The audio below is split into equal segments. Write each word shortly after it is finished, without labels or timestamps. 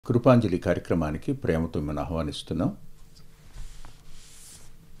కృపాంజలి కార్యక్రమానికి ప్రేమతో మనం ఆహ్వానిస్తున్నాం.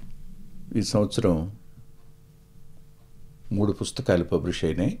 ఈ సంవత్సరం 3 పుస్తకాలు పబ్లిష్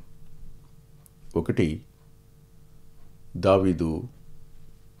అయినాయి. ఒకటి దావీదు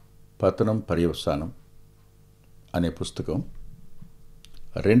పతనం పర్యవసానం అనే పుస్తకం.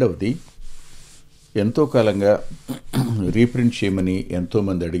 రెండవది ఎంతో కాలంగా రీప్రింట్ చేయమని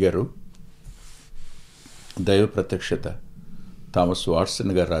ఎంతోమంది అడిగారు, దైవ ప్రత్యక్షత, థామస్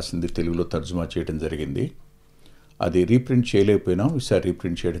వాట్సన్ గారు రాసింది తెలుగులో తర్జుమా చేయడం జరిగింది. అది రీప్రింట్ చేయలేకపోయినాం, ఈసారి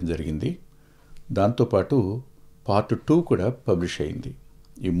రీప్రింట్ చేయడం జరిగింది. దాంతోపాటు పార్ట్ 2 కూడా పబ్లిష్ అయింది.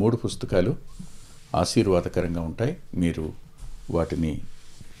 ఈ 3 పుస్తకాలు ఆశీర్వాదకరంగా ఉంటాయి. మీరు వాటిని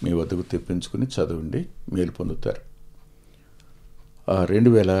మీ వద్దకు తెప్పించుకుని చదవండి, మేలు పొందుతారు.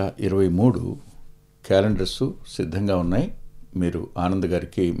 2023 క్యాలెండర్స్ సిద్ధంగా ఉన్నాయి. మీరు ఆనంద్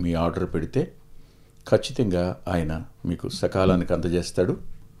గారికి మీ ఆర్డర్ పెడితే ఖచ్చితంగా ఆయన మీకు సకాలానికి అందజేస్తాడు.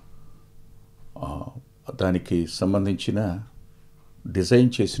 దానికి సంబంధించిన డిజైన్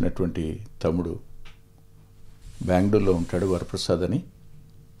చేసినటువంటి తమ్ముడు బెంగళూరులో ఉంటాడు, వరప్రసాద్ అని.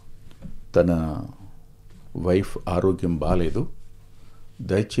 తన వైఫ్ ఆరోగ్యం బాగాలేదు.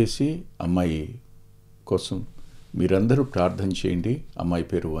 దయచేసి అమ్మాయి కోసం మీరందరూ ప్రార్థన చేయండి. అమ్మాయి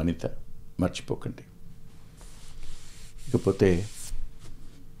పేరు వనిత, మర్చిపోకండి. ఇకపోతే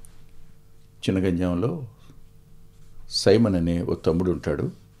చిన్నగంజాంలో సైమన్ అనే ఓ తమ్ముడు ఉంటాడు.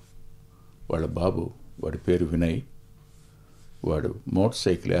 వాళ్ళ బాబు, వాడి పేరు వినయ్. వాడు మోటార్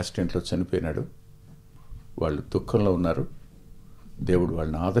సైకిల్ యాక్సిడెంట్లో చనిపోయినాడు. వాళ్ళు దుఃఖంలో ఉన్నారు. దేవుడు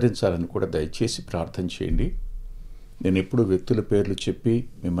వాళ్ళని ఆదరించాలని కూడా దయచేసి ప్రార్థన చేయండి. నేను ఎప్పుడు వ్యక్తుల పేర్లు చెప్పి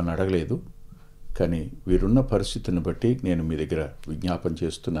మిమ్మల్ని అడగలేదు, కానీ వీరున్న పరిస్థితిని బట్టి నేను మీ దగ్గర విజ్ఞాపన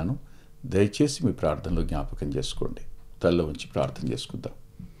చేస్తున్నాను. దయచేసి మీ ప్రార్థనలో జ్ఞాపకం చేసుకోండి. తల్ల ఉంచి ప్రార్థన చేసుకుందాం.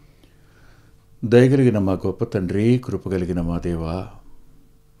 దయగలిగిన మా గొప్ప తండ్రి, కృపగలిగిన మా దేవా,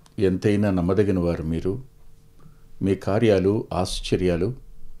 ఎంతైనా నమ్మదగిన వారు మీరు. మీ కార్యాలు, ఆశ్చర్యాలు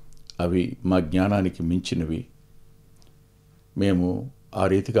అవి మా జ్ఞానానికి మించినవి. మేము ఆ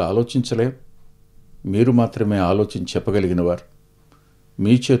రీతిగా ఆలోచించలేం. మీరు మాత్రమే ఆలోచించి చెప్పగలిగిన వారు.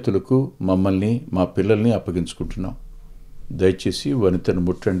 మీ చేతులకు మమ్మల్ని, మా పిల్లల్ని అప్పగించుకుంటున్నాం. దయచేసి వనితను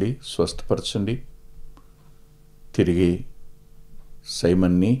ముట్టండి, స్వస్థపరచండి. తిరిగి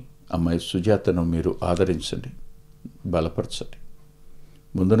సైమన్ని, అమ్మాయి సుజాతను మీరు ఆదరించండి, బలపరచండి.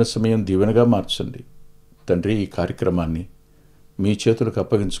 ముందున్న సమయం దీవెనగా మార్చండి. తండ్రి, ఈ కార్యక్రమాన్ని మీ చేతులకు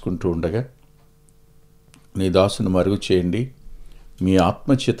అప్పగించుకుంటూ ఉండగా నీ దాసును మరుగు చేయండి. మీ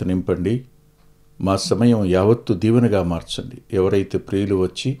ఆత్మచేత నింపండి. మా సమయం యావత్తు దీవెనగా మార్చండి. ఎవరైతే ప్రియులు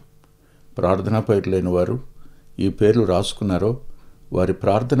వచ్చి ప్రార్థనా పైరులైన వారు ఈ పేర్లు రాసుకున్నారో వారి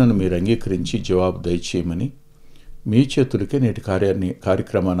ప్రార్థనను మీరు అంగీకరించి జవాబు దయచేయమని మీ చేతులకే నేటి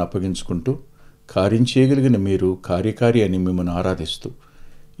కార్యక్రమాన్ని అప్పగించుకుంటూ కార్యం చేయగలిగిన మీరు కార్యకారి అని మిమ్మల్ని ఆరాధిస్తూ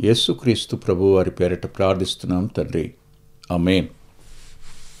యేసుక్రీస్తు ప్రభువు వారి పేరట ప్రార్థిస్తున్నాం తండ్రి, ఆమేన్.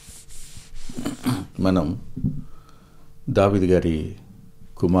 మనం దావీదు గారి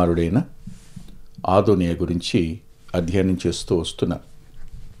కుమారుడైన ఆదోనియా గురించి అధ్యయనం చేస్తూ వస్తున్నాం.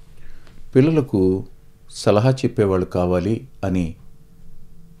 పిల్లలకు సలహా చెప్పేవాళ్ళు కావాలి అని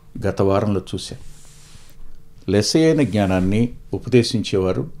గత వారంలో చూశాం. లెస్సైన జ్ఞానాన్ని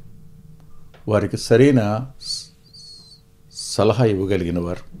ఉపదేశించేవారు, వారికి సరైన సలహా ఇవ్వగలిగిన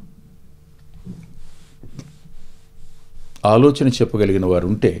వారు, ఆలోచన చెప్పగలిగిన వారు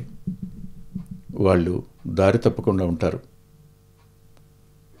ఉంటే వాళ్ళు దారి తప్పకుండా ఉంటారు.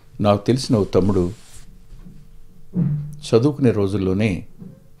 నాకు తెలిసిన ఓ తమ్ముడు చదువుకునే రోజుల్లోనే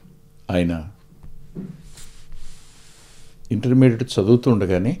ఆయన ఇంటర్మీడియట్ చదువుతూ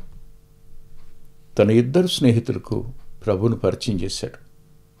ఉండగానే తన 2 స్నేహితులకు ప్రభువును పరిచయం చేశాడు.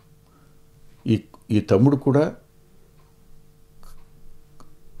 ఈ తమ్ముడు కూడా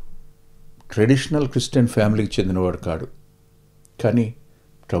ట్రెడిషనల్ క్రిస్టియన్ ఫ్యామిలీకి చెందినవాడు కాడు, కానీ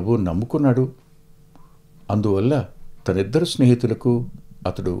ప్రభువును నమ్ముకున్నాడు. అందువల్ల తన 2 స్నేహితులకు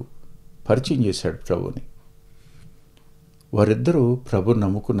అతడు పరిచయం చేశాడు ప్రభువుని. వారిద్దరూ ప్రభువును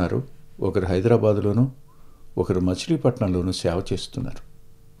నమ్ముకున్నారు. ఒకరు హైదరాబాదులోను, ఒకరు మచిలీపట్నంలోనూ సేవ చేస్తున్నారు.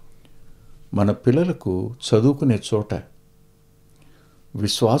 మన పిల్లలకు చదువుకునే చోట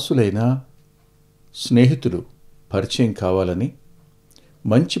విశ్వాసులైన స్నేహితులు పరిచయం కావాలని,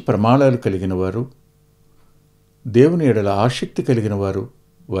 మంచి ప్రమాణాలు కలిగిన వారు, దేవుని ఎడల ఆసక్తి కలిగిన వారు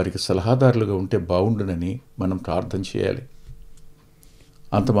వారికి సలహాదారులుగా ఉంటే బాగుండునని మనం ప్రార్థన చేయాలి.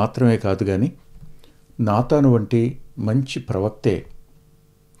 అంత మాత్రమే కాదు, కానీ నాతాను వంటి మంచి ప్రవక్త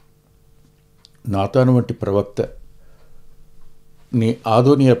నీ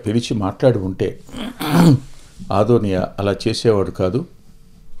ఆదోనియా పిలిచి మాట్లాడి ఉంటే ఆదోనియా అలా చేసేవాడు కాదు.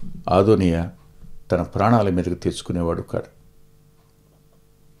 ఆదోనియా తన ప్రాణాల మీదకు తెచ్చుకునేవాడు కాడు.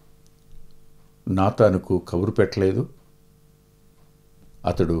 నాతానుకు కబురు పెట్టలేదు.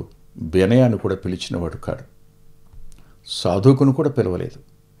 అతడు బెనయాను కూడా పిలిచినవాడు కాడు. సాధుకును కూడా పిలవలేదు.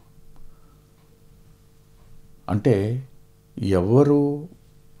 అంటే ఎవరు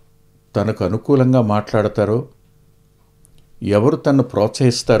తనకు అనుకూలంగా మాట్లాడతారో, ఎవరు తనను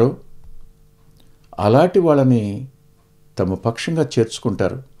ప్రోత్సహిస్తారో అలాంటి వాళ్ళని తమ పక్షంగా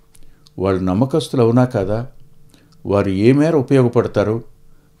చేర్చుకుంటారు. వాళ్ళు నమ్మకస్తులు అవునా కాదా, వారు ఏ మేర ఉపయోగపడతారు,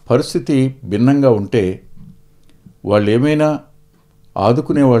 పరిస్థితి భిన్నంగా ఉంటే వాళ్ళు ఏమైనా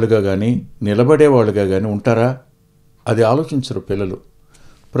ఆదుకునేవాళ్ళుగా కానీ నిలబడేవాళ్ళుగా కానీ ఉంటారా, అది ఆలోచించరు పిల్లలు.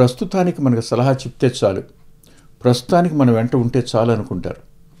 ప్రస్తుతానికి మనకు సలహా చెప్తే చాలు, ప్రస్తుతానికి మన వెంట ఉంటే చాలు అనుకుంటారు.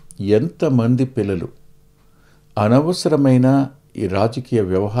 ఎంతమంది పిల్లలు అనవసరమైన ఈ రాజకీయ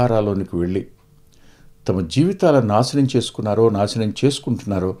వ్యవహారాల్లోనికి వెళ్ళి తమ జీవితాలను నాశనం చేసుకున్నారో, నాశనం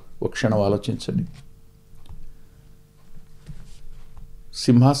చేసుకుంటున్నారో ఒక క్షణం ఆలోచించండి.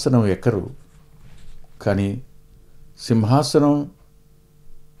 సింహాసనం ఎక్కరు, కానీ సింహాసనం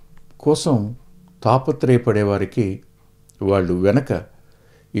కోసం తాపత్రయపడేవారికి వాళ్ళు వెనక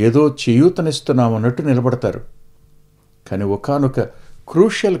ఏదో చేయూతనిస్తున్నామన్నట్టు నిలబడతారు. కానీ ఒకానొక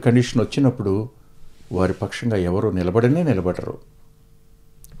క్రూషియల్ కండిషన్ వచ్చినప్పుడు వారి పక్షంగా ఎవరూ నిలబడరు.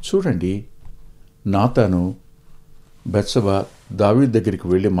 చూడండి, నాతాను బెత్షెబా దావీదు దగ్గరికి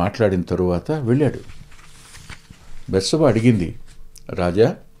వెళ్ళి మాట్లాడిన తరువాత వెళ్ళాడు. బెత్షెబా అడిగింది, రాజా,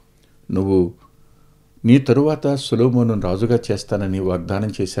 నువ్వు నీ తరువాత సొలొమోను రాజుగా చేస్తానని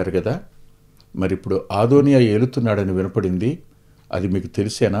వాగ్దానం చేశారు కదా, మరి ఇప్పుడు అదోనియా ఏలుతున్నాడని వినపడింది, అది మీకు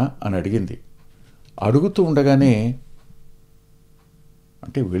తెలిసేనా అని అడిగింది. అడుగుతూ ఉండగానే,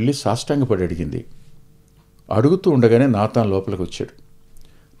 అంటే వెళ్ళి సాష్టాంగపడి అడిగింది. అడుగుతూ ఉండగానే నాతాను లోపలికి వచ్చాడు.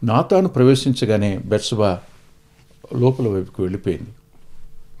 నాతాను ప్రవేశించగానే బెత్షెబా లోపల వైపుకు వెళ్ళిపోయింది.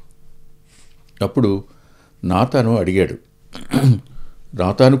 అప్పుడు నాతాను అడిగాడు.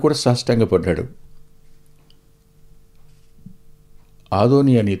 నాతాను కూడా సాష్టాంగపడ్డాడు.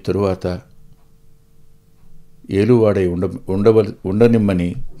 అదోనియా నీ తరువాత ఏలువాడై ఉండనిమ్మని,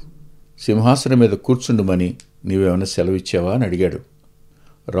 సింహాసనం మీద కూర్చుండుమని నీవేమైనా సెలవిచ్చావా అని అడిగాడు.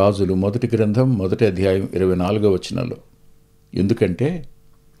 రాజులు 1 గ్రంథం 1 అధ్యాయం 24వ వచనంలో. ఎందుకంటే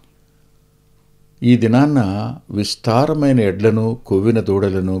ఈ దినాన్న విస్తారమైన ఎడ్లను, కొవ్విన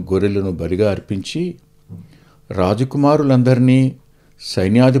దూడలను, గొర్రెలను బలిగా అర్పించి రాజకుమారులందరినీ,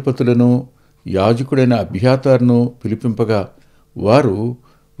 సైన్యాధిపతులను, యాజకుడైన అబ్యాతారును పిలిపింపగా వారు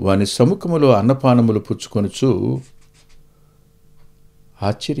వాని సముఖములో అన్నపానములు పుచ్చుకొనుచు,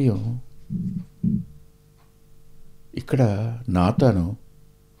 ఆశ్చర్యం, ఇక్కడ నాతాను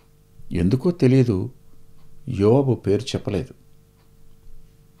ఎందుకో తెలియదు యోవాబు పేరు చెప్పలేదు.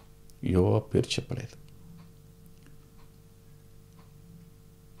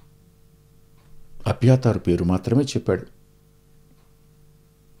 అబ్యాతారు పేరు మాత్రమే చెప్పాడు.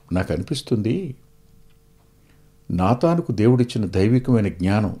 నాకు అనిపిస్తుంది నాతానుకు దేవుడిచ్చిన దైవికమైన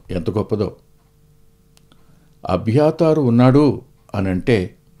జ్ఞానం ఎంత గొప్పదో. అబ్యాతారు ఉన్నాడు అనంటే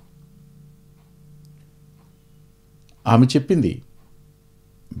ఆమె చెప్పింది,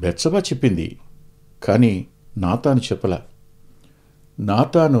 బెత్షెబా చెప్పింది, కానీ నాతాను చెప్పలా.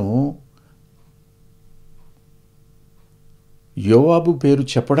 నాతాను యోవాబు పేరు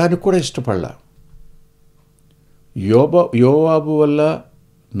చెప్పడానికి కూడా ఇష్టపడలా. యోవాబు వల్ల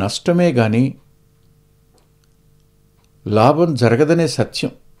నష్టమే కానీ లాభం జరగదనే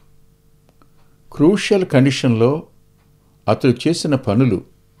సత్యం. క్రూషియల్ కండిషన్లో అతడు చేసిన పనులు,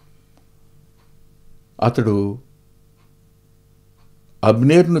 అతడు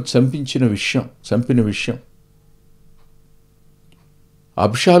అబ్నేరును చంపిన విషయం,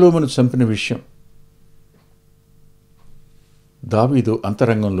 అబ్షాలోమును చంపిన విషయం, దావీదు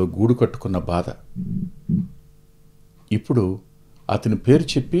అంతరంగంలో గూడు కట్టుకున్న బాధ, ఇప్పుడు అతని పేరు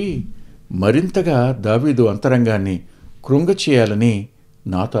చెప్పి మరింతగా దావీదు అంతరంగాన్ని కృంగచేయాలని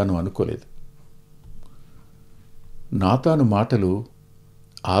నాతాను అనుకోలేదు. నాతాను మాటలు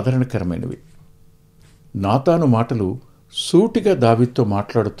ఆదరణకరమైనవి. నాతాను మాటలు సూటిగా దావీదుతో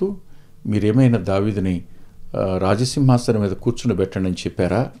మాట్లాడుతూ, మీరేమైనా దావీదుని రాజసింహాసనం మీద కూర్చుని పెట్టండి అని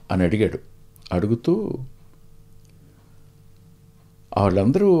చెప్పారా అని అడిగాడు. అడుగుతూ,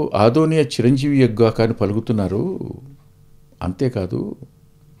 వాళ్ళందరూ అదోనియా చిరంజీవి యెగ్గాక అని పలుకుతున్నారు. అంతేకాదు,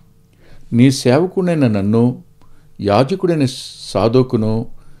 నీ సేవకుడైన నన్ను, యాజకుడైన సాదోకును,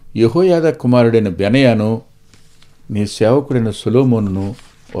 యెహోయాదా కుమారుడైన బెనయాను, నీ సేవకుడైన సొలొమోనును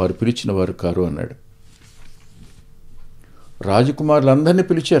వారు పిలిచిన వారు కారు అన్నాడు. రాజకుమారులందరినీ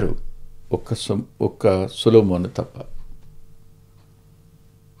పిలిచారు, ఒక్క సొలొమోను తప్ప.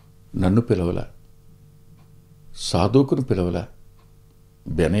 నన్ను పిలవలా, సాదోకును పిలవలా,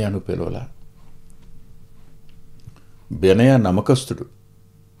 బెనయాను పిలవలా. బెనయా నమ్మకస్తుడు,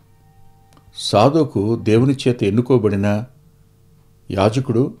 సాదోకు దేవుని చేత ఎన్నుకోబడిన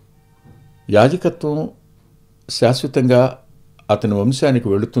యాజకుడు. యాజకత్వం శాశ్వతంగా అతని వంశానికి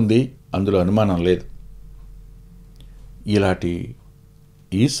వెళుతుంది, అందులో అనుమానం లేదు. ఇలాంటి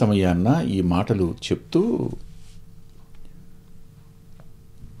ఈ సమయాన్న ఈ మాటలు చెప్తూ,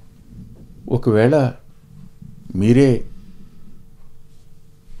 ఒకవేళ మీరే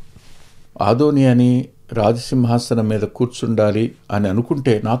ఆదోనియాని రాజసింహాసనం మీద కూర్చుండాలి అని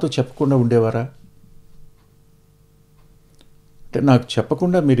అనుకుంటే నాతో చెప్పకుండా ఉండేవారా? అంటే నాకు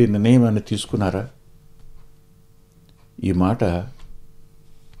చెప్పకుండా మీరు ఈ నిర్ణయం తీసుకున్నారా? ఈ మాట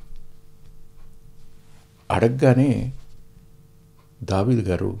అడగగానే దావీదు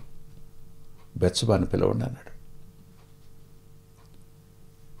గారు బెత్షెబాను పిలవండి అన్నాడు.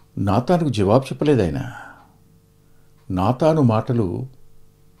 నాతానుకు జవాబు చెప్పలేదు ఆయన. నాతాను మాటలు,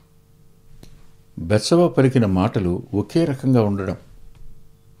 బెత్షెబా పలికిన మాటలు ఒకే రకంగా ఉండడం,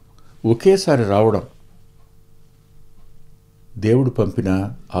 ఒకేసారి రావడం దేవుడు పంపిన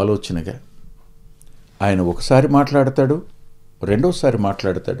ఆలోచనగా. ఆయన ఒకసారి మాట్లాడతాడు, రెండవసారి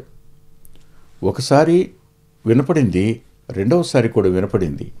మాట్లాడతాడు. ఒకసారి వినపడింది, రెండవసారి కూడా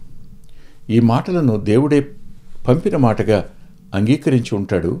వినపడింది. ఈ మాటలను దేవుడే పంపిన మాటగా అంగీకరించి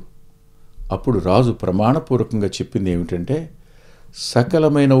ఉంటాడు. అప్పుడు రాజు ప్రమాణపూర్వకంగా చెప్పింది ఏమిటంటే,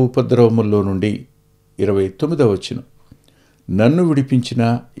 సకలమైన ఉపద్రవముల్లో నుండి 29వ వచనం, నన్ను విడిపించిన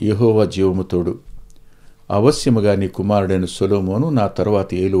యెహోవా జీవము తోడు, అవశ్యముగా నీ కుమారుడైన సొలొమోను నా తరువాత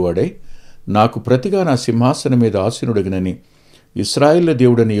ఏలువాడై నాకు ప్రతిగా నా సింహాసనం మీద ఆసీనుడగినని ఇశ్రాయేలు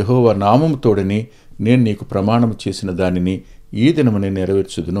దేవుడని యెహోవా నామము తోడని నేను నీకు ప్రమాణం చేసిన దానిని ఈ దినమునే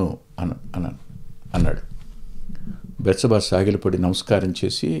నెరవేర్చుదును అన్నాడు. బెత్షెబా సాగిలపడి నమస్కారం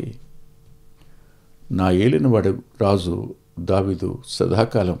చేసి, నా ఏలినవాడు రాజు దావీదు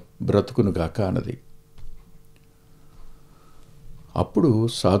సదాకాలం బ్రతుకునుగాక అన్నది. అప్పుడు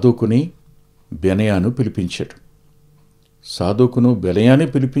సాదోకుని బెనయాను పిలిపించాడు. సాదోకును బెనయాను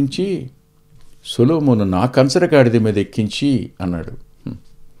పిలిపించి, సొలొమోను నా కంచరగాడిద మీద ఎక్కించి అన్నాడు.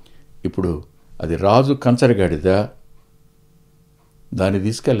 ఇప్పుడు అది రాజు కంచరగాడిద, దాన్ని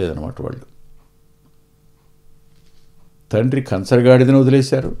తీసుకెళ్ళలేదన్నమాట వాళ్ళు. తండ్రి కంచరగాడిదను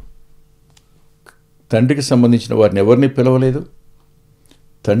వదిలేశారు, తండ్రికి సంబంధించిన వారిని ఎవరిని పిలవలేదు,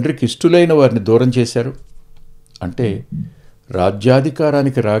 తండ్రికి ఇష్టులైన వారిని దూరం చేశారు. అంటే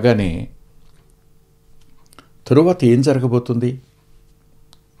రాజ్యాధికారానికి రాగానే తరువాత ఏం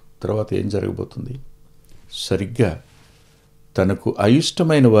జరగబోతుంది? సరిగ్గా తనకు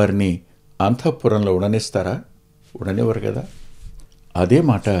అయిష్టమైన వారిని అంతఃపురంలో ఉండనిస్తారా? ఉండనివ్వరు కదా. అదే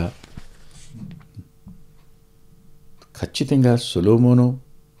మాట ఖచ్చితంగా సొలొమోను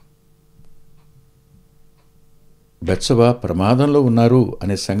బెత్షెబా ప్రమాదంలో ఉన్నారు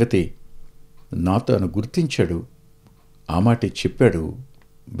అనే సంగతి నాతాను గుర్తించాడు. ఆ మాట చెప్పాడు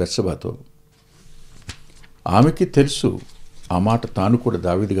బెత్షెబాతో. ఆమెకి తెలుసు, ఆ మాట తాను కూడా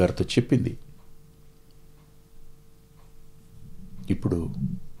దావీదు గారితో చెప్పింది. ఇప్పుడు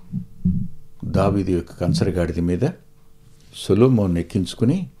దావీదు యొక్క కంచరగాడిద మీద సొలొమోను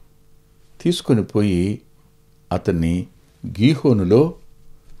ఎక్కించుకుని తీసుకొని పోయి అతన్ని గీహోనులో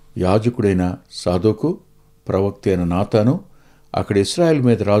యాజకుడైన సాదోకు, ప్రవక్త అయిన నాతాను అక్కడ ఇశ్రాయేలు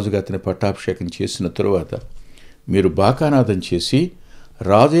మీద రాజుగా అతని పట్టాభిషేకం చేసిన తరువాత మీరు బాకానాదం చేసి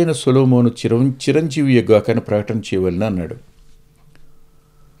రాజైన సొలొమోను చిరంజీవి యెహోవాకని ప్రకటన చేయవలన అన్నాడు.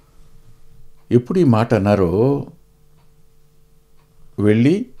 ఎప్పుడు ఈ మాట అన్నారో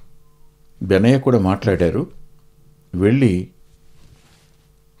వెళ్ళి బెనయ కూడా మాట్లాడారు. వెళ్ళి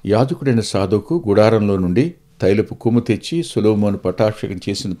యాజకుడైన సాదోకు గుడారంలో నుండి తైలపు కొమ్ము తెచ్చి సొలొమోను పట్టాభిషేకం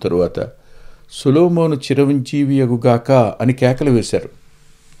చేసిన తరువాత సొలొమోను చిరంజీవి యెహోవాక అని కేకలు వేశారు.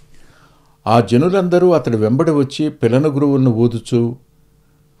 ఆ జనులందరూ అతడి వెంబడి వచ్చి పిలన గురువులను ఊదుచూ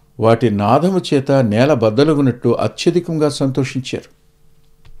వాటి నాదము చేత నేల బద్దలుగునట్టు అత్యధికంగా సంతోషించారు.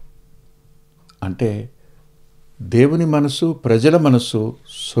 అంటే దేవుని మనసు, ప్రజల మనసు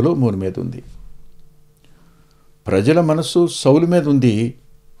సొలొమోను మీద ఉంది. ప్రజల మనసు సౌలు మీద ఉంది.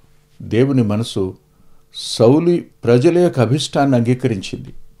 దేవుని మనసు సౌలు ప్రజల యొక్క అభిష్టాన్ని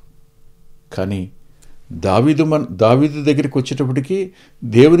అంగీకరించింది. కానీ దావీదు దగ్గరికి వచ్చేటప్పటికి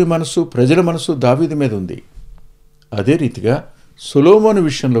దేవుని మనసు, ప్రజల మనసు దావీదు మీద ఉంది. అదే రీతిగా సొలొమోను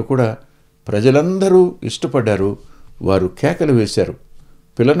విషయంలో కూడా ప్రజలందరూ ఇష్టపడ్డారు. వారు కేకలు వేశారు,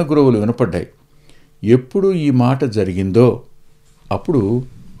 పిలన గురువులు వినపడ్డాయి. ఎప్పుడు ఈ మాట జరిగిందో అప్పుడు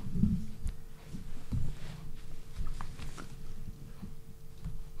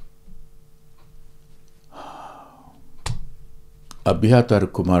అబ్యాతారు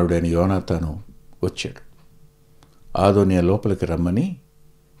కుమారుడైన యోనాతాను వచ్చాడు. ఆదోనియా లోపలికి రమ్మని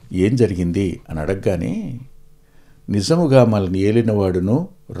ఏం జరిగింది అని అడగగానే, నిజముగా మనల్ని ఏలినవాడును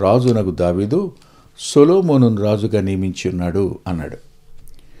రాజునగు దావీదు సొలొమోనును రాజుగా నియమించి ఉన్నాడు అన్నాడు.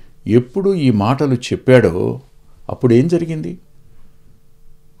 ఎప్పుడు ఈ మాటలు చెప్పాడో అప్పుడు ఏం జరిగింది?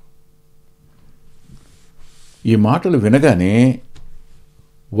 ఈ మాటలు వినగానే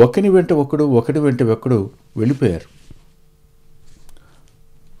ఒకని వెంట ఒకడు వెళ్ళిపోయారు.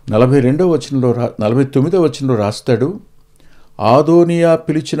 49వ వచనంలో రాస్తాడు, ఆదోనియా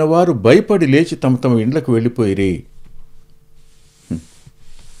పిలిచిన వారు భయపడి లేచి తమ తమ ఇండ్లకు వెళ్ళిపోయిరి.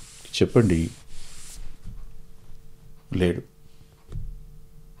 చెప్పండి, లేడు.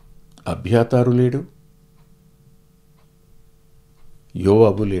 అబ్యాతారు లేడు,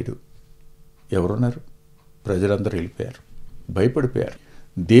 యోవాబు లేడు. ఎవరున్నారు? ప్రజలందరూ వెళ్ళిపోయారు, భయపడిపోయారు.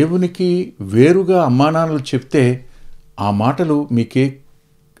 దేవునికి వేరుగా అమ్మానాన్నలు చెప్తే ఆ మాటలు మీకే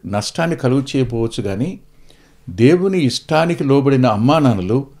నష్టాన్ని కలుగు చేయకపోవచ్చు, కానీ దేవుని ఇష్టానికి లోబడిన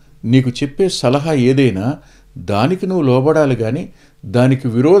అమ్మానాన్నలు నీకు చెప్పే సలహా ఏదైనా దానికి నువ్వు లోబడాలి, కానీ దానికి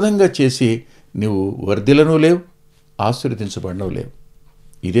విరోధంగా చేసి నువ్వు వర్ధిలను లేవు, ఆశీర్వదించబడినవు లేవు.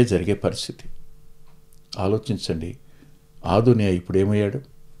 ఇదే జరిగే పరిస్థితి. ఆలోచించండి. ఆదోనియా ఇప్పుడు ఏమయ్యాడు?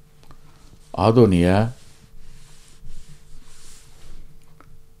 ఆదోనియా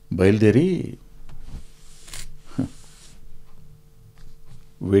బయలుదేరి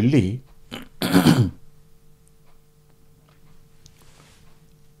వెళ్ళి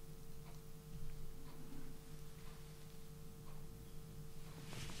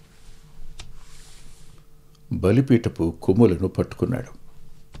బలిపీఠపు కొమ్ములను పట్టుకున్నాడు.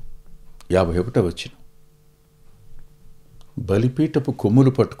 51వ వచనం. బలిపీఠపు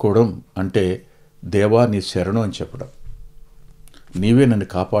కొమ్ములు పట్టుకోవడం అంటే దేవా నీ శరణం అని చెప్పడం, నీవే నన్ను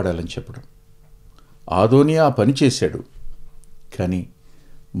కాపాడాలని చెప్పడం. ఆదోనియా ఆ పని చేశాడు, కానీ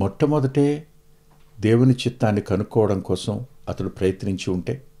మొట్టమొదటే దేవుని చిత్తాన్ని కనుక్కోవడం కోసం అతడు ప్రయత్నించి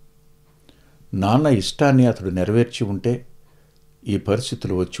ఉంటే, నాన్న ఇష్టాన్ని అతడు నెరవేర్చి ఉంటే ఈ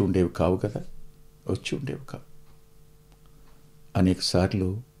పరిస్థితులు వచ్చి ఉండేవి కావు కదా, వచ్చి ఉండేవి కావు. అనేకసార్లు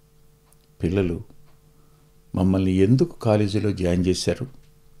పిల్లలు మమ్మల్ని ఎందుకు కాలేజీలో జాయిన్ చేశారు,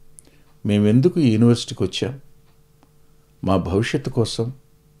 మేమెందుకు ఈ యూనివర్సిటీకి వచ్చాం, మా భవిష్యత్తు కోసం,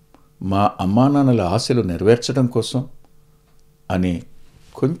 మా అమ్మానాన్నల ఆశలు నెరవేర్చడం కోసం అనే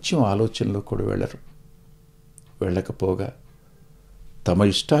కొంచెం ఆలోచనలో కూడా వెళ్ళకపోగా తమ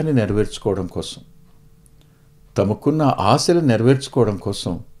ఇష్టాన్ని నెరవేర్చుకోవడం కోసం, తమకున్న ఆశలు నెరవేర్చుకోవడం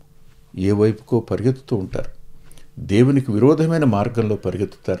కోసం ఏ వైపుకో పరిగెత్తుతూ ఉంటారు. దేవునికి విరోధమైన మార్గంలో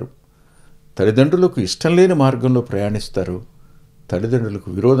పరిగెత్తుతారు. తల్లిదండ్రులకు ఇష్టం లేని మార్గంలో ప్రయాణిస్తారు. తల్లిదండ్రులకు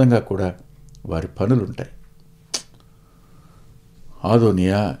విరోధంగా కూడా వారి పనులుంటాయి.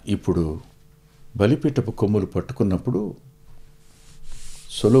 ఆదోనియా ఇప్పుడు బలిపీఠపు కొమ్ములు పట్టుకున్నప్పుడు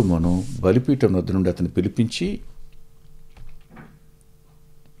సొలొమోను బలిపీఠం వద్ద నుండి అతన్ని పిలిపించి,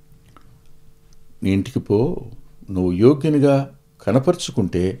 నీ ఇంటికి పో, నువ్వు యోగ్యునిగా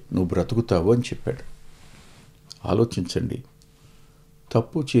కనపరుచుకుంటే నువ్వు బ్రతుకుతావు అని చెప్పాడు. ఆలోచించండి.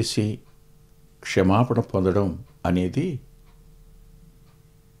 తప్పు చేసి క్షమాపణ పొందడం అనేది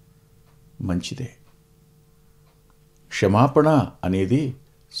మంచిదే. క్షమాపణ అనేది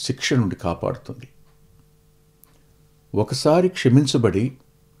శిక్ష నుండి కాపాడుతుంది. ఒకసారి క్షమించబడి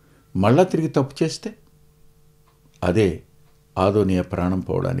మళ్ళా తిరిగి తప్పు చేస్తే అదే ఆదోనియా ప్రాణం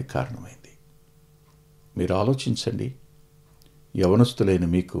పోవడానికి కారణమైంది. మీరు ఆలోచించండి. యవనస్తులైన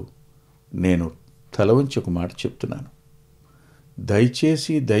మీకు నేను తల వంచి ఒక మాట చెప్తున్నాను.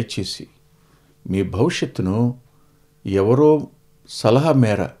 దయచేసి మీ భవిష్యత్తును ఎవరో సలహా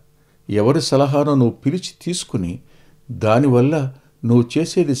మేర, ఎవరి సలహానో నువ్వు పిలిచి తీసుకుని దానివల్ల నువ్వు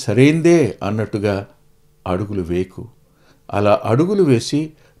చేసేది సరైందే అన్నట్టుగా అడుగులు వేయకు. అలా అడుగులు వేసి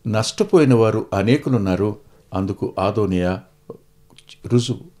నష్టపోయిన వారు అనేకులున్నారు. అందుకు ఆదోనియా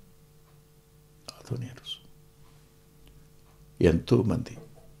రుజువు. ఎంతోమంది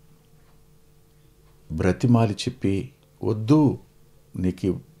బ్రతిమాలి చెప్పి, వద్దు,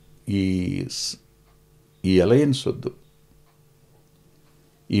 నీకు ఈ అలయన్స్ వద్దు,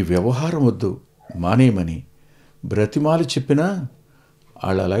 ఈ వ్యవహారం వద్దు, మానేయమని బ్రతిమాలి చెప్పినా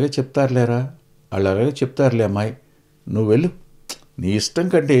వాళ్ళు అలాగే చెప్తారులే అమ్మాయి, నువ్వు వెళ్ళు, నీ ఇష్టం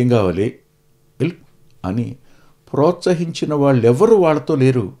కంటే ఏం కావాలి, వెళ్ళు అని ప్రోత్సహించిన వాళ్ళెవరూ వాళ్ళతో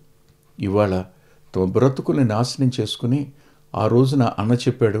లేరు. ఇవాళ తమ బ్రతుకుల్ని నాశనం చేసుకుని, ఆ రోజున అన్న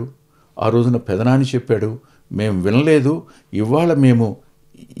చెప్పాడు, ఆ రోజున పెదనాన్ని చెప్పాడు, మేము వినలేదు, ఇవాళ మేము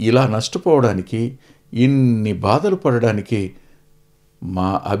ఇలా నష్టపోవడానికి, ఇన్ని బాధలు పడడానికి మా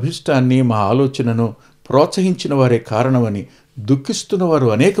అభిష్టాన్ని, మా ఆలోచనను ప్రోత్సహించిన వారే కారణమని దుఃఖిస్తున్న వారు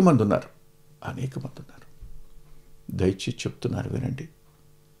అనేక మంది ఉన్నారు. దయచేసి చెప్తున్నారు, వినండి.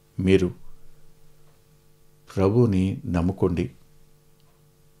 మీరు ప్రభువుని నమ్ముకోండి,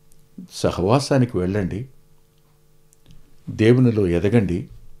 సహవాసానికి వెళ్ళండి, దేవునిలో ఎదగండి,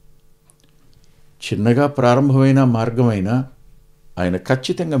 చిన్నగా ప్రారంభమైన మార్గమైన ఆయన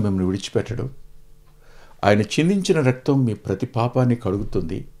ఖచ్చితంగా మిమ్మల్ని విడిచిపెట్టడు. ఆయన చిందించిన రక్తం మీ ప్రతి పాపాన్ని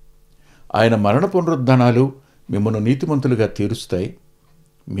కడుగుతుంది. ఆయన మరణ పునరుద్ధానాలు మిమ్మల్ని నీతిమంతులుగా తీరుస్తాయి.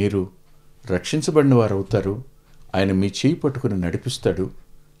 మీరు రక్షించబడిన వారు అవుతారు. ఆయన మీ చేయి పట్టుకుని నడిపిస్తాడు.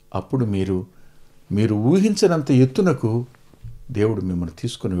 అప్పుడు మీరు ఊహించనంత ఎత్తునకు దేవుడు మిమ్మల్ని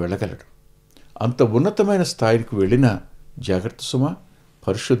తీసుకుని వెళ్ళగలడు. అంత ఉన్నతమైన స్థాయికి వెళ్ళిన జాగ్రత్త సుమా,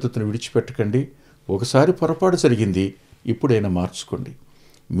 పరిశుద్ధతను విడిచిపెట్టకండి. ఒకసారి పొరపాటు జరిగింది, ఇప్పుడైనా మార్చుకోండి.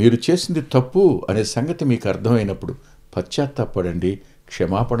 మీరు చేసింది తప్పు అనే సంగతి మీకు అర్థమైనప్పుడు పశ్చాత్తాపడండి,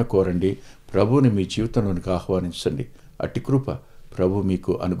 క్షమాపణ కోరండి, ప్రభువుని మీ జీవితంలోనికి ఆహ్వానించండి. అట్టి కృప ప్రభు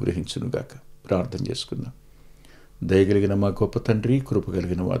మీకు అనుగ్రహించునుగాక. ప్రార్థన చేసుకుందాం. దయగలిగిన మా గొప్ప తండ్రి, కృప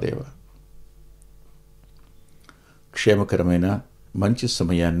కలిగిన మా దేవ, క్షేమకరమైన మంచి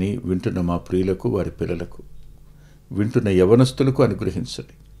సమయాన్ని వింటున్న మా ప్రియులకు, వారి పిల్లలకు, వింటున్న యవనస్తులకు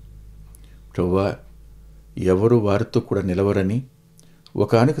అనుగ్రహించండి. ప్రభువా, ఎవరు వారితో కూడా నిలవరని,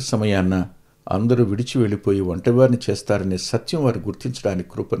 ఒకానొక సమయాన్న అందరూ విడిచి వెళ్ళిపోయి ఒంటరివారిని చేస్తారనే సత్యం వారు గుర్తించడానికి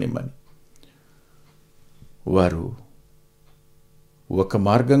కృపనిమ్మని, వారు ఒక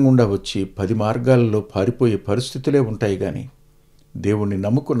మార్గం గుండా వచ్చి 10 మార్గాలలో పారిపోయే పరిస్థితులే ఉంటాయి. కానీ దేవుణ్ణి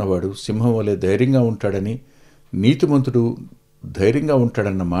నమ్ముకున్నవాడు సింహం వలె ధైర్యంగా ఉంటాడని, నీతిమంతుడు ధైర్యంగా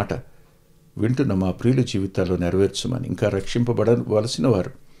ఉంటాడన్న మాట వింటున్న మా ప్రియుల జీవితాల్లో నెరవేర్చమని, ఇంకా రక్షింపబడవలసిన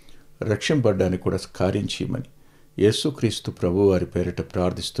వారు రక్షింపబడడానికి కూడా కార్యం చేయమని యేసుక్రీస్తు ప్రభు వారి పేరిట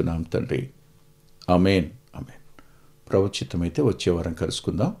ప్రార్థిస్తున్నాం తండ్రి. ఆమేన్, ఆమేన్. ప్రభు చిత్తమైతే వచ్చే వారం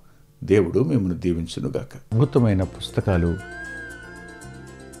కలుసుకుందాం. దేవుడు మిమ్మల్ని దీవించునుగాక. అద్భుతమైన పుస్తకాలు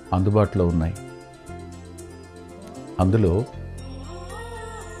అందుబాటులో ఉన్నాయి. అందులో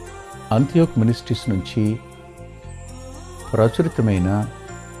అంత్యోక్ మినిస్ట్రీస్ నుంచి ప్రచురితమైన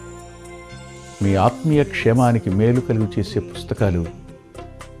మీ ఆత్మీయ క్షేమానికి మేలు కలుగు చేసే పుస్తకాలు,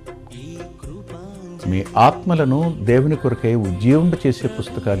 మీ ఆత్మలను దేవుని కొరకై ఉజ్జీవింప చేసే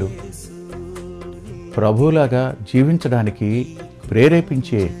పుస్తకాలు, ప్రభువులాగా జీవించడానికి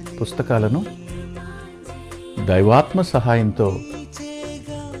ప్రేరేపించే పుస్తకాలను దైవాత్మ సహాయంతో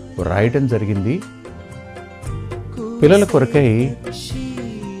రాయటం జరిగింది. పిల్లల కొరకై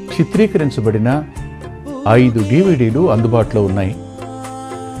చిత్రీకరించబడిన 5 DVDలు అందుబాటులో ఉన్నాయి.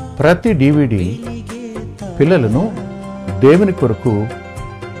 ప్రతి DVD పిల్లలను దేవుని కొరకు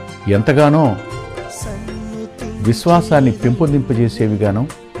ఎంతగానో విశ్వాసాన్ని పెంపొందింపజేసేవిగాను,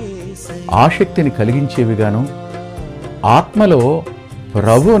 ఆసక్తిని కలిగించేవిగాను, ఆత్మలో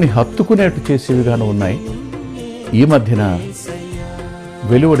ప్రభువుని హత్తుకునేట్టు చేసేవిగాను ఉన్నాయి. ఈ మధ్యన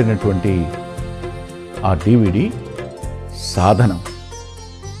వెలువడినటువంటి ఆ DVD సాధనం,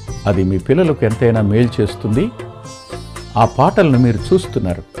 అది మీ పిల్లలకు ఎంతైనా మేలు చేస్తుంది. ఆ పాటలను మీరు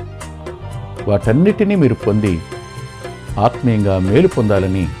చూస్తున్నారు. వాటన్నిటినీ మీరు పొంది ఆత్మీయంగా మేలు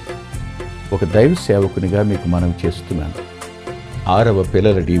పొందాలని ఒక దైవ సేవకునిగా మీకు మనవి చేస్తున్నాను. 6వ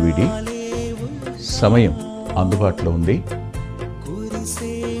పిల్లల DVD సమయం అందుబాటులో ఉంది.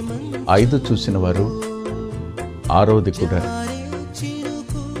 5 చూసిన వారు 6వది కూడా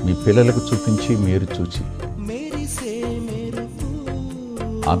మీ పిల్లలకు చూపించి మీరు చూచి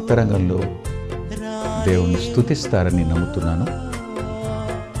అంతరంగంలో దేవుణ్ణి స్తుతిస్తారని నమ్ముతున్నాను.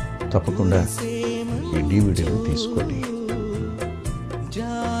 తప్పకుండా ఈ DVDలు తీసుకోండి.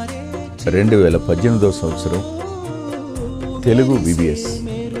 2018వ సంవత్సరం తెలుగు VBS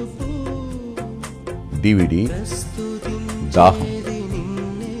DVD దాహం,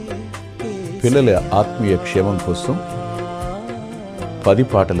 పిల్లల ఆత్మీయ క్షేమం కోసం 10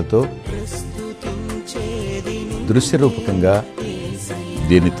 పాటలతో దృశ్యరూపకంగా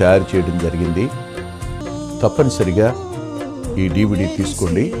దీన్ని తయారు చేయడం జరిగింది. తప్పనిసరిగా ఈ DVD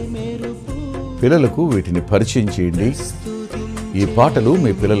తీసుకోండి. పిల్లలకు వీటిని పరిచయం చేయండి. ఈ పాటలు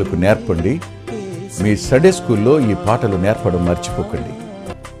మీ పిల్లలకు నేర్పండి. మీ సండే స్కూల్లో ఈ పాటలు నేర్పడం మర్చిపోకండి.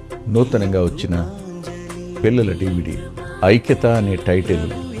 నూతనంగా వచ్చిన పిల్లల DVD ఐక్యత అనే టైటిల్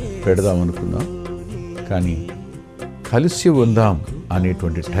పెడదామనుకున్నాం, కానీ కలిసి ఉందాం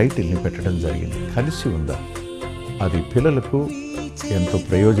అనేటువంటి టైటిల్ని పెట్టడం జరిగింది. కలిసి ఉందాం, అది పిల్లలకు ఎంతో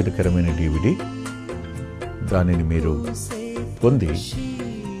ప్రయోజనకరమైన DVD. దానిని మీరు పొంది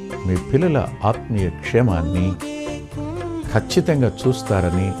మీ పిల్లల ఆత్మీయ క్షేమాన్ని ఖచ్చితంగా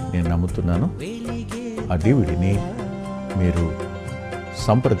చూస్తారని నేను నమ్ముతున్నాను. ఆ DVDని మీరు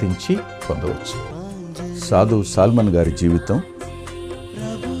సంప్రదించి పొందవచ్చు. సాధు సాల్మన్ గారి జీవితం,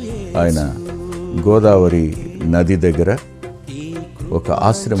 ఆయన గోదావరి నది దగ్గర ఒక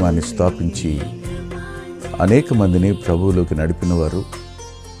ఆశ్రమాన్ని స్థాపించి అనేక మందిని ప్రభువులోకి నడిపినవారు,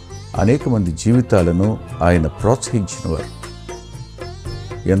 అనేక మంది జీవితాలను ఆయన ప్రోత్సహించినవారు.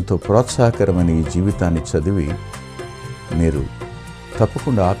 ఎంతో ప్రోత్సాహకరమైన ఈ జీవితాన్ని చదివి మీరు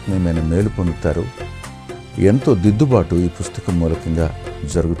తప్పకుండా ఆత్మీయమైన మేలు పొందుతారు. ఎంతో దిద్దుబాటు ఈ పుస్తకం మూలకంగా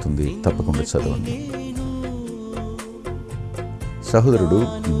జరుగుతుంది. తప్పకుండా చదవండి. సహోదరుడు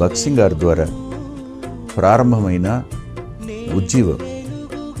భక్సింగ్ గారి ద్వారా ప్రారంభమైన ఉజ్జీవం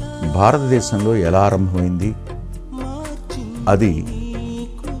భారతదేశంలో ఎలా ఆరంభమైంది, అది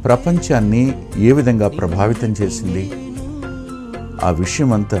ప్రపంచాన్ని ఏ విధంగా ప్రభావితం చేసింది, ఆ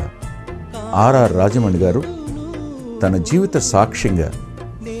విషయమంతా ఆర్ఆర్ రాజమణి గారు తన జీవిత సాక్ష్యంగా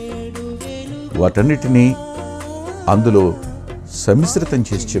వాటన్నిటినీ అందులో సమ్మిశ్రితం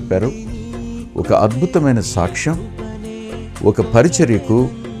చేసి చెప్పారు. ఒక అద్భుతమైన సాక్ష్యం, ఒక పరిచర్యకు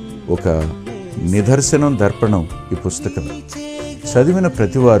ఒక నిదర్శనం, దర్పణం ఈ పుస్తకం. చదివిన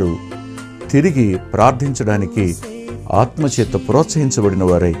ప్రతివారు తిరిగి ప్రార్థించడానికి ఆత్మచేత ప్రోత్సహించబడిన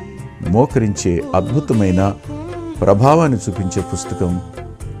వారై మోకరించే అద్భుతమైన ప్రభావాన్ని చూపించే పుస్తకం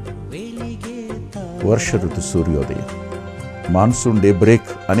వర్ష ఋతు సూర్యోదయం, మాన్సూన్ డే బ్రేక్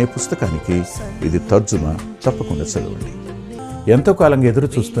అనే పుస్తకానికి ఇది తర్జుమా. తప్పకుండా చదవండి. ఎంతో కాలంగా ఎదురు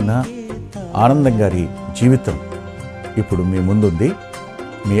చూస్తున్న ఆనందం గారి జీవితం ఇప్పుడు మీ ముందుంది.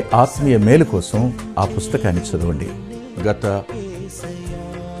 మీ ఆత్మీయ మేలు కోసం ఆ పుస్తకాన్ని చదవండి. గత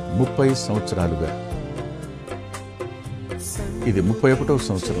 30 సంవత్సరాలుగా, ఇది 31వ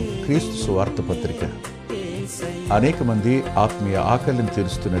సంవత్సరం, క్రీస్తు సువార్త పత్రిక అనేక మంది ఆత్మీయ ఆకలిని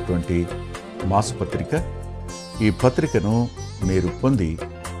తీరుస్తున్నటువంటి మాసపత్రిక. ఈ పత్రికను మీరు పొంది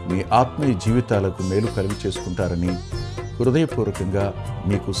మీ ఆత్మీయ జీవితాలకు మేలు కలుగు చేసుకుంటారని హృదయపూర్వకంగా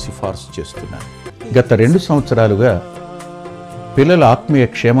మీకు సిఫార్సు చేస్తున్నాను. గత 2 సంవత్సరాలుగా పిల్లల ఆత్మీయ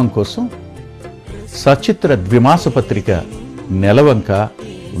క్షేమం కోసం సచిత్ర ద్విమాస పత్రిక నెలవంక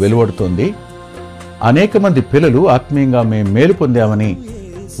వెలువడుతోంది. అనేక మంది పిల్లలు ఆత్మీయంగా మేము మేలు పొందామని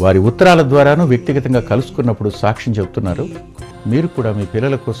వారి ఉత్తరాల ద్వారాను వ్యక్తిగతంగా కలుసుకున్నప్పుడు సాక్ష్యం చెబుతున్నారు. మీరు కూడా మీ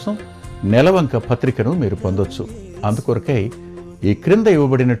పిల్లల కోసం నెలవంక పత్రికను మీరు పొందొచ్చు. అందుకొరకై ఈ క్రింద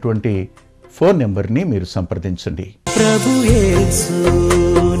ఇవ్వబడినటువంటి ఫోన్ నెంబర్ని మీరు సంప్రదించండి. ప్రభు యేసు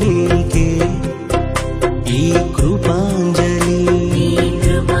నీకే ఈ కృపాంజలి,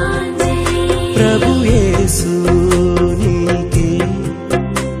 ప్రభు యేసు నీకే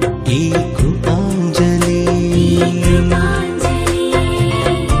ఈ కృపాంజలి.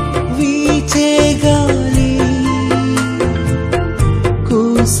 వీచే గాలి,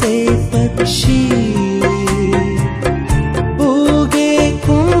 కూసే పక్షి, ఊగే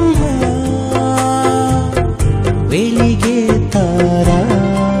కుంభ, వెలిగే తారా,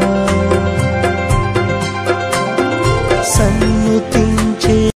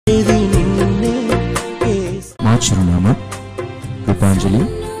 సన్నుతించేది నిన్నే. మా చిరునామా కృపాంజలి,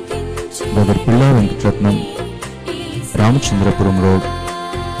 బ్రదర్ పిల్లా వెంకటరత్నం, రామచంద్రపురం రోడ్,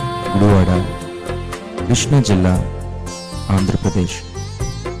 గుడివాడ, కృష్ణా జిల్లా, Andhra Pradesh.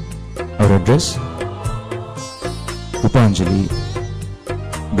 Our address Krupanjali,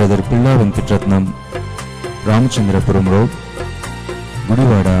 brother పిల్లా Venkataratnam, Ramachandrapuram road,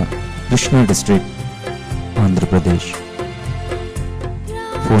 Gudivada, Krishna district, Andhra Pradesh.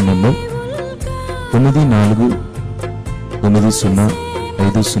 Phone number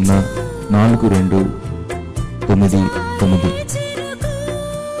 9490504299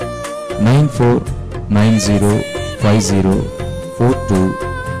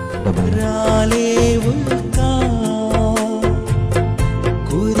 9490504299. రాలేవుగా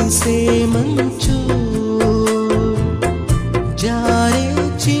కురిసే మంచు,